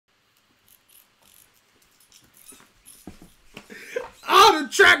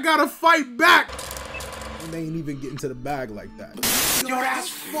Track gotta fight back. They ain't even getting to the bag like that. Yo, that's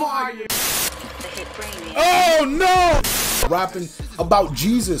fire. Oh no! Rapping about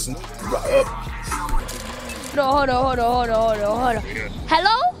Jesus. Hold on.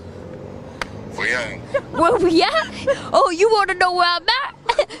 Hello? Where we at? Oh, you want to know where I'm at?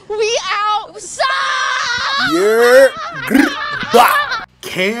 We outside! Yeah.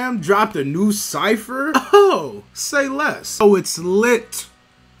 Cam dropped a new Cypher. Oh, say less. Oh, it's lit.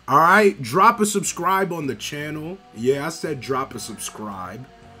 All right, drop a subscribe on the channel. Yeah, I said drop a subscribe.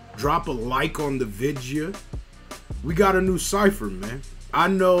 Drop a like on the video. We got a new Cypher, man. I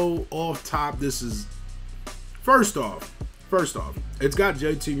know off top this is... First off, it's got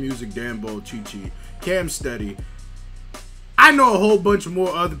JT Music, Dambo, Chi-Chi, Cam Steady. I know a whole bunch more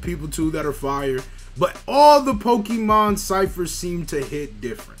other people too that are fire, but all the Pokemon Cyphers seem to hit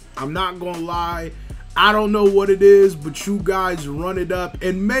different. I'm not gonna lie, I don't know what it is, but you guys run it up,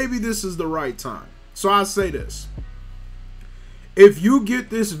 and maybe this is the right time. So I say this. If you get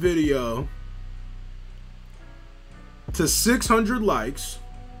this video to 600 likes,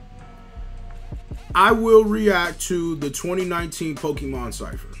 I will react to the 2019 Pokemon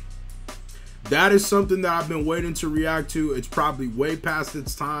Cypher. That is something that I've been waiting to react to. It's probably way past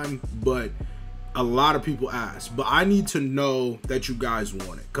its time, but a lot of people ask. But I need to know that you guys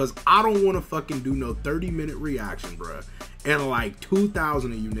want it, because I don't want to fucking do no 30-minute reaction, bruh, and like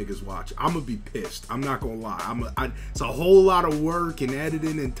 2,000 of you niggas watch. I'm gonna be pissed. I'm not gonna lie. It's a whole lot of work and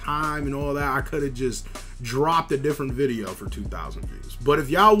editing and time and all that. I could have just dropped a different video for 2,000 views. But if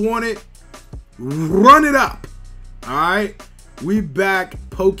y'all want it, run it up. All right, we back.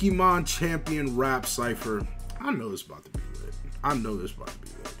 Pokemon Champion Rap Cypher. I know it's about to be lit. I know this about to be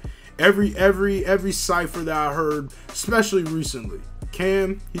lit. Every Cypher that I heard, especially recently,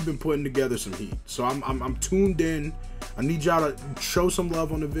 Cam, he been putting together some heat. So I'm tuned in. I need y'all to show some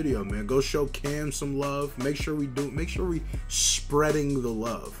love on the video, man. Go show Cam some love. Make sure we spreading the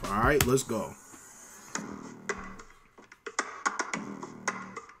love. All right, let's go.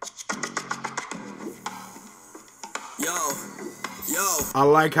 Yo. I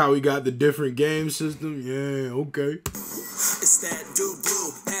like how we got the different game system. Yeah, okay. It's that dude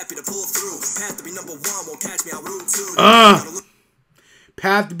blue, happy to pull through. Path to be number 1 won't catch me on Route 2.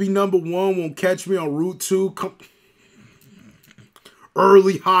 Path to be number 1 won't catch me on Route 2.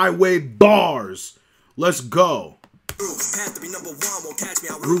 Early highway bars. Let's go. Path to be number 1 won't catch me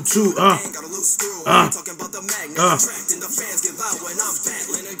on Route 2. Ain't got a loose screw. Talking about the magnet attracting the fans give out when I'm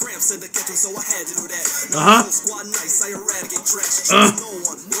battling and Gramps in the kitchen, so I had to do that. Squad nice, I eradicate trash. No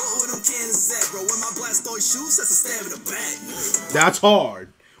one. What them cans is that, bro? When my Blastoise shoots, that's a stab in the back. That's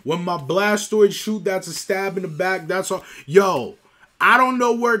hard. When my Blastoise shoot, that's a stab in the back. That's hard. Yo, I don't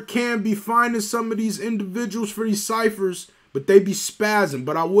know where Cam be finding some of these individuals for these ciphers, but they be spazzing.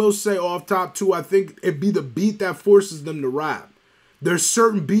 But I will say off top too, I think it be the beat that forces them to rap. There's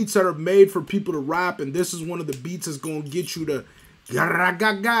certain beats that are made for people to rap, and this is one of the beats that's gonna get you to you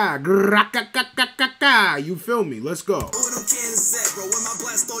feel me? Let's go.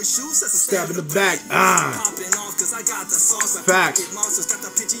 Stab in the back. Facts.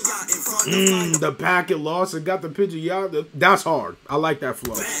 The packet lost and got the Pidgeot. That's hard. I like that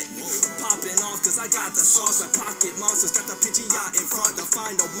flow. Cause I got the sauce, my pocket monsters got the Pidgeot in front. The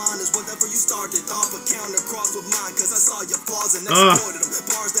final mine is whatever you started off a counter cross with mine. Cause I saw your flaws and exploited them.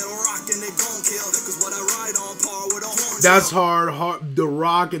 Bars that are rockin', they gon' kill. Cause what I ride on par with a horn. That's hard. The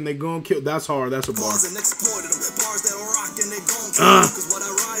rock and they gon' kill. That's hard. That's a bar. Bars that are rockin', they gon' kill. Cause what I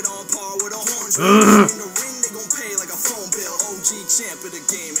ride on par with a horn. In the ring, they gon' pay like a phone bill. OG champ of the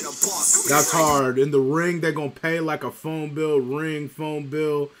game and a boss. That's hard. In the ring, they gon' pay like a phone bill. Ring, phone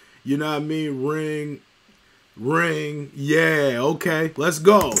bill. You know what I mean? Ring. Yeah, okay. Let's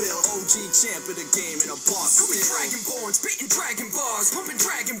go. OG champ of the game and a boss. Dragonborn, spitting dragon bars, pumping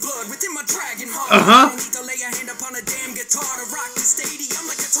dragon blood within my dragon heart. I need to lay a hand upon a damn guitar to rock the stadium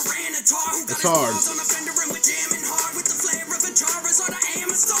like a Tyranitar who got his balls on a fender and with jamming hard with the flair of a Charizard. I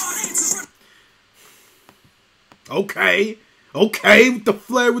am a star. Okay, with the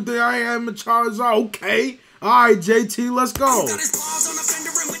flair with the I am a Charizard. Okay. All right, JT, let's go.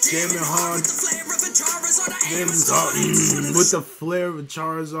 Jamming hard. With the flair of a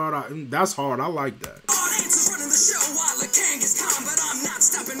Charizard. That's hard. I like that.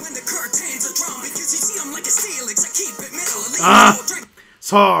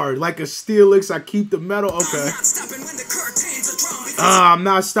 It's hard. Like a Steelix, I keep the metal. Okay. I'm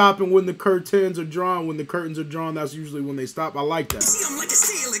not stopping when the curtains are drawn. When the curtains are drawn, that's usually when they stop. I like that.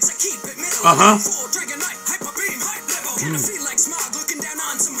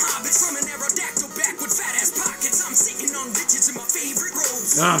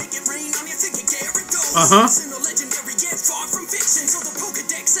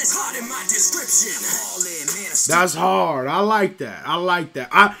 That's hard. I like that. I like that.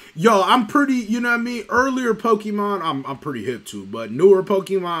 I'm pretty, you know what I mean? Earlier Pokemon, I'm pretty hip to, but newer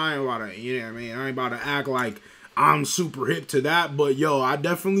Pokemon, I ain't about to, you know what I mean? I ain't about to act like I'm super hip to that, but yo, I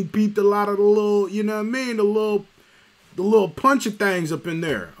definitely peeped a lot of the little, you know what I mean? The little punch of things up in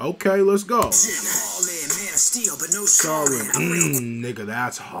there. Okay, let's go. Stalin. Nigga,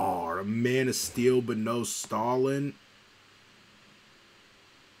 that's hard. A man of steel, but no Stalin.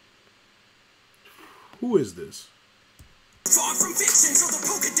 Who is this? Far from fiction, so the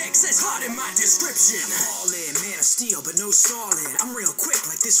Pokedex says hard in my description. All in, man of steel, but no stalling. I'm real quick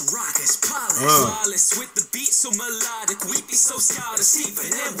like this rock is polished. Flawless with the beat so melodic. We be so scholar, Stephen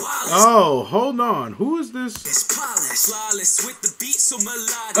and Wallace. Oh, hold on. Who is this? It's polished. Flawless with the beat so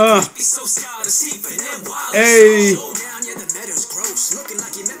melodic. We be so scholar, Stephen and Wallace. Hey. Down, yeah, the meadows gross. Looking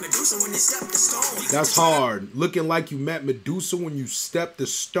like you met Medusa when you stepped the stone. That's hard. Looking like you met Medusa when you stepped the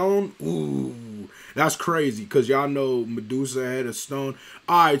stone. Ooh. That's crazy, because y'all know Medusa had a stone.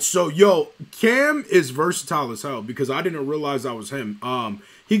 Alright, so, yo, Cam is versatile as hell, because I didn't realize that was him.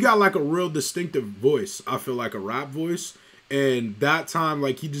 He got, like, a real distinctive voice. I feel like a rap voice. And that time,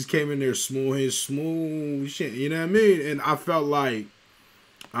 like, he just came in there smooth shit, you know what I mean? And I felt like,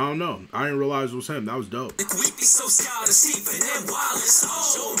 I don't know. I didn't realize it was him. That was dope. So scholar, Stephen and Wallace.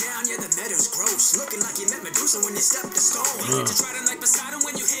 Showdown, yeah, the meadows gross. Looking like you met Medusa when you stepped the stone. You get to try to like Poseidon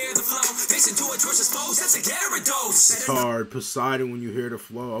when you hear the flow. Facing to a tortuous foes, that's a Gyarados. It's hard. Poseidon when you hear the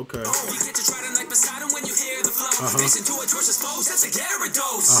flow. Okay. You get to try to like Poseidon when you hear the flow. Facing to a tortuous foes, that's a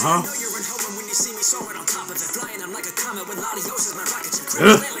Gyarados. I know you're in home when you see me soaring on top of it. Flying, I'm like a comet with Latios as my rocket ship.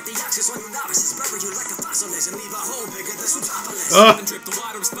 Land like the Yaxis when you novices. Bury you like a fossil and leave a hole bigger than Sutopolis. Drip the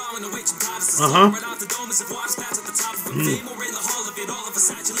water. Right out the dome as if water's pads at the top of a beam. We're in the hall of it, all of us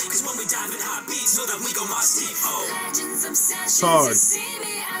actually. Cause when we dive in hot beats, know that we go my steep. Legends, obsessions, you see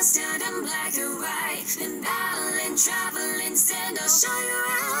me, I stand in black and white. And battling, traveling, stand, I'll show you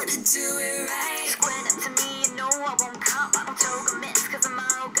how to do it right. When up to me, you know I won't come. I don't toga miss, cause I'm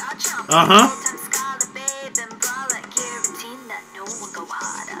all got chump. Full-time scholar, babe, and baller. Guaranteeing that no one go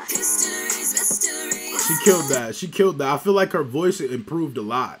harder. History's mysteries. She killed that. She killed that. I feel like her voice improved a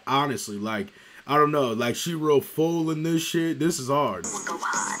lot, honestly. Like, I don't know. Like, she real full in this shit. This is hard.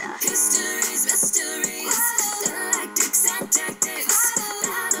 History's mysteries. Galactics and tactics.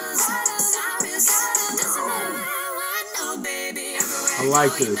 Battles, doesn't matter what, no, baby. I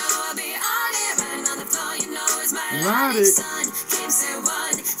like this. Not it.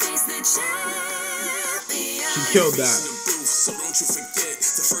 She killed that. So don't you forget,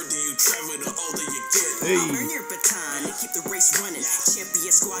 the further you travel, the older you get. Hey. Earn your baton and keep the race running.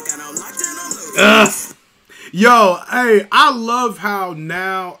 Champion squad got all locked in on loaded. Yo, hey, I love how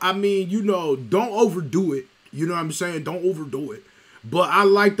now, I mean, you know, don't overdo it. You know what I'm saying? Don't overdo it. But I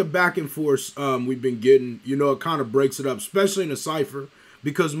like the back and forth we've been getting. You know, it kind of breaks it up, especially in a Cypher.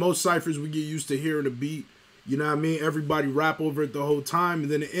 Because most Cyphers, we get used to hearing a beat. You know what I mean? Everybody rap over it the whole time,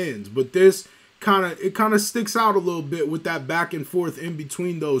 and then it ends. But this kind of sticks out a little bit with that back and forth in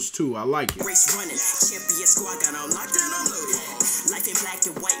between those two. I like it. Race running, champion squad got all locked in on loaded. Life in black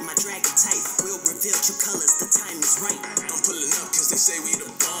and white, my dragon type will reveal true colors. The time is right. I'm pulling up because they say we the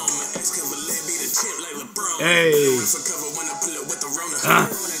bomb. My ex can believe be the champ like LeBron. Hey. For cover when I pull up with the Rona.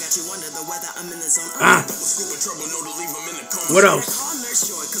 Rona got you under the weather. I'm in the zone. Double scoop of trouble, no to leave them in the coma. What else?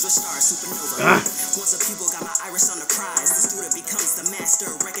 Cause we're star supernova. Once the people got my iris on the prize, the student becomes the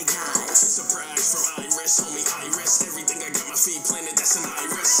master recognized. Surprise from Iris, homie Iris. Everything I got my feet planted, that's an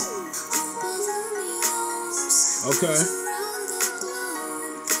Iris. Okay.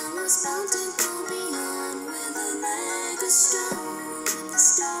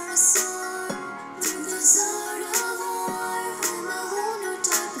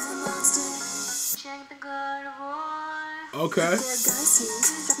 Okay.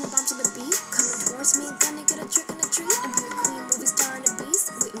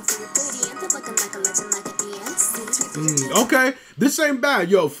 Okay, this ain't bad.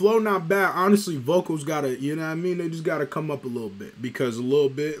 Yo, flow not bad. Honestly, vocals gotta, you know what I mean? They just gotta come up a little bit. Because a little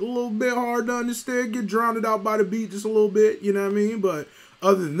bit hard to understand. Get drowned out by the beat just a little bit, you know what I mean? But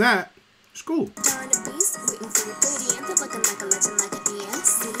other than that, it's cool.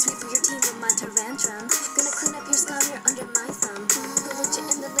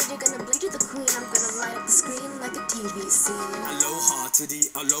 Aloha to the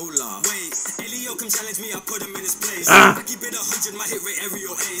Alola. Wait, Elio come challenge me, I put him in his place. I keep it 100, my hit rate every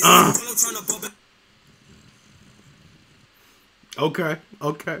ace.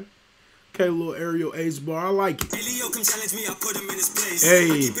 Okay. Okay, little aerial ace bar. I like it. Hey, Leo, come challenge me, I put him in his place.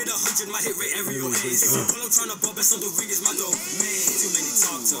 Hey. I keep it 100, my hit rate aerial ace. If you follow trying to bob us on the ring is my dope. Man, too many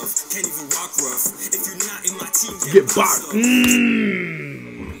talk tough, can't even rock rough. If you're not in my team, Get boxed.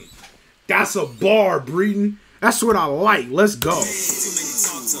 That's a bar, Breeden. That's what I like. Let's go. Too many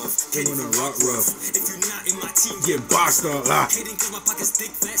talk tough, can't even rock rough. If you're not in my team, Get boxed up. hating cause my pockets thick,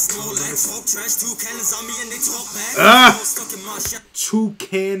 fat, small, like talk trash. 2 cannons on me and they talk back. Stuck in my shop. 2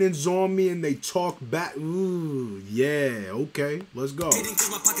 cannons on me and they talk back. Ooh, yeah. Okay, let's go. Hating cause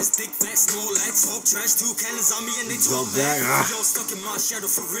my pockets thick, fat, small, like talk trash. 2 cannons on me and they talk Talk back. back, Yo, stuck in my shadow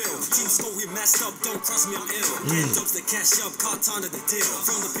for real. Team score, we messed up, don't cross me, I'm ill. Hands up, the cash up, caught on to the deal.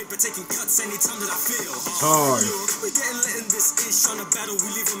 From the paper, taking cuts anytime that I feel. Hard. We getting lit in this ish on a battle,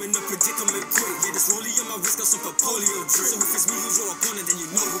 we leave them in a predicament quick. Yeah, this rollie on my wrist got some polio drip. So if it's me who's your opponent, then you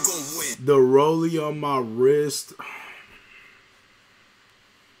know who gon' win. The rollie on my wrist.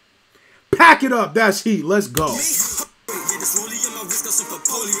 Pack it up. That's heat. Let's go. Yeah, this rollie on my wrist got some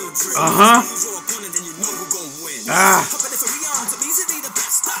polio drip. Uh-huh. If it's me who's your opponent, then you know who gon' win. Ah. But if it's Leon, so easily the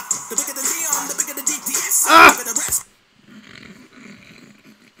best. The bigger the Leon, the bigger the DPS. Ah. The rest.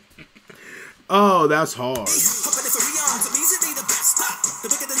 Oh, that's hard. But if it's Leon, so easily the best. The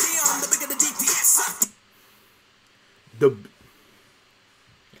bigger the Leon, the bigger the DPS. The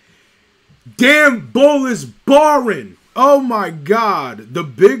damn bull is barring. Oh my god. The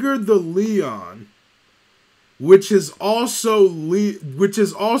bigger the Leon, which is also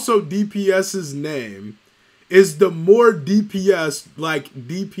DPS's name, is the more DPS, like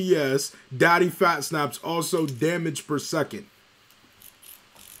DPS, Daddy Fat Snaps, also damage per second.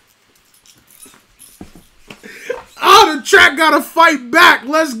 Oh, the track gotta fight back.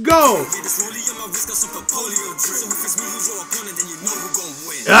 Let's go. Yeah, this rollie on my wrist got some polio drip. So if it's me who's your opponent, then you know who gon'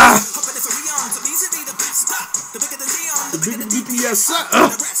 win. Ah. But if it's Leon, so easily the best. The bigger the Leon, The bigger DPS.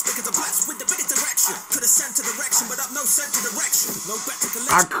 the rest, because the blast with the biggest direction. Could have sent to direction, but I've no sent to direction. No back to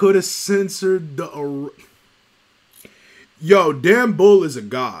collection. I could have censored the. Yo, Dan Bull is a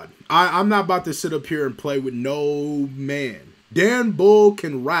god. I'm not about to sit up here and play with no man. Dan Bull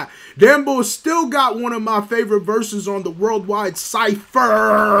can rap. Dan Bull still got one of my favorite verses on the worldwide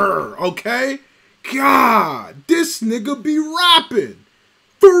Cypher. Okay? God, this nigga be rapping.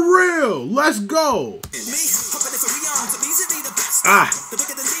 For real. Let's go. Ah. The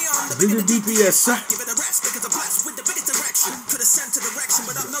bigger the Leon, the Bigger DPS. give it a rest, because the blast with the biggest direction. Could have sent to direction,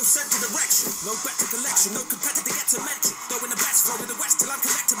 but I've no sent to direction. No back to collection, no competitor get to mention. Throwing the best, rolling the west till I'm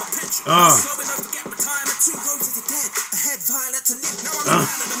collecting my pension. Slow enough to get retirement, 2 roses are dead. Ahead violent to nip, now I'm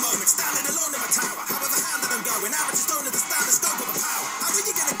around at the moment. Standing alone in my tower, however hand that I'm going. Average is don't understand the scope of the power. How are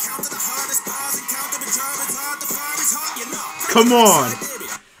you gonna counter the hardest bars and counter the Germans hard to fire is hard, you know. Come on.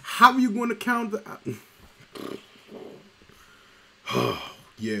 How are you going to count the...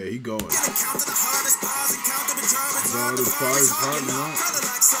 Yeah, he going. Counter the hardest bars and counter the Germans hard to the fire is hard, you fire, know. Kinda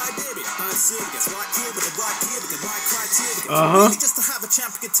like Siberia. I'm serious, right here with the right here with the right criteria. Uh-huh. Just to have a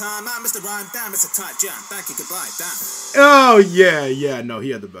champion time, I'm Mr. Rhyme, damn, it's a tight jam. Thank you, goodbye, damn. Oh, yeah. No,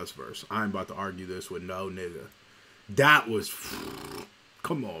 he had the best verse. I ain't about to argue this with no nigga. That was...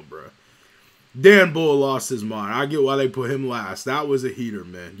 Come on, bro. Dan Bull lost his mind. I get why they put him last. That was a heater,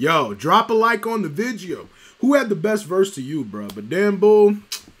 man. Yo, drop a like on the video. Who had the best verse to you, bro? But Dan Bull,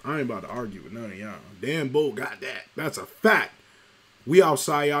 I ain't about to argue with none of y'all. Dan Bull got that. That's a fact. We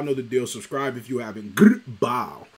outside. Y'all know the deal. Subscribe if you haven't. Goodbye.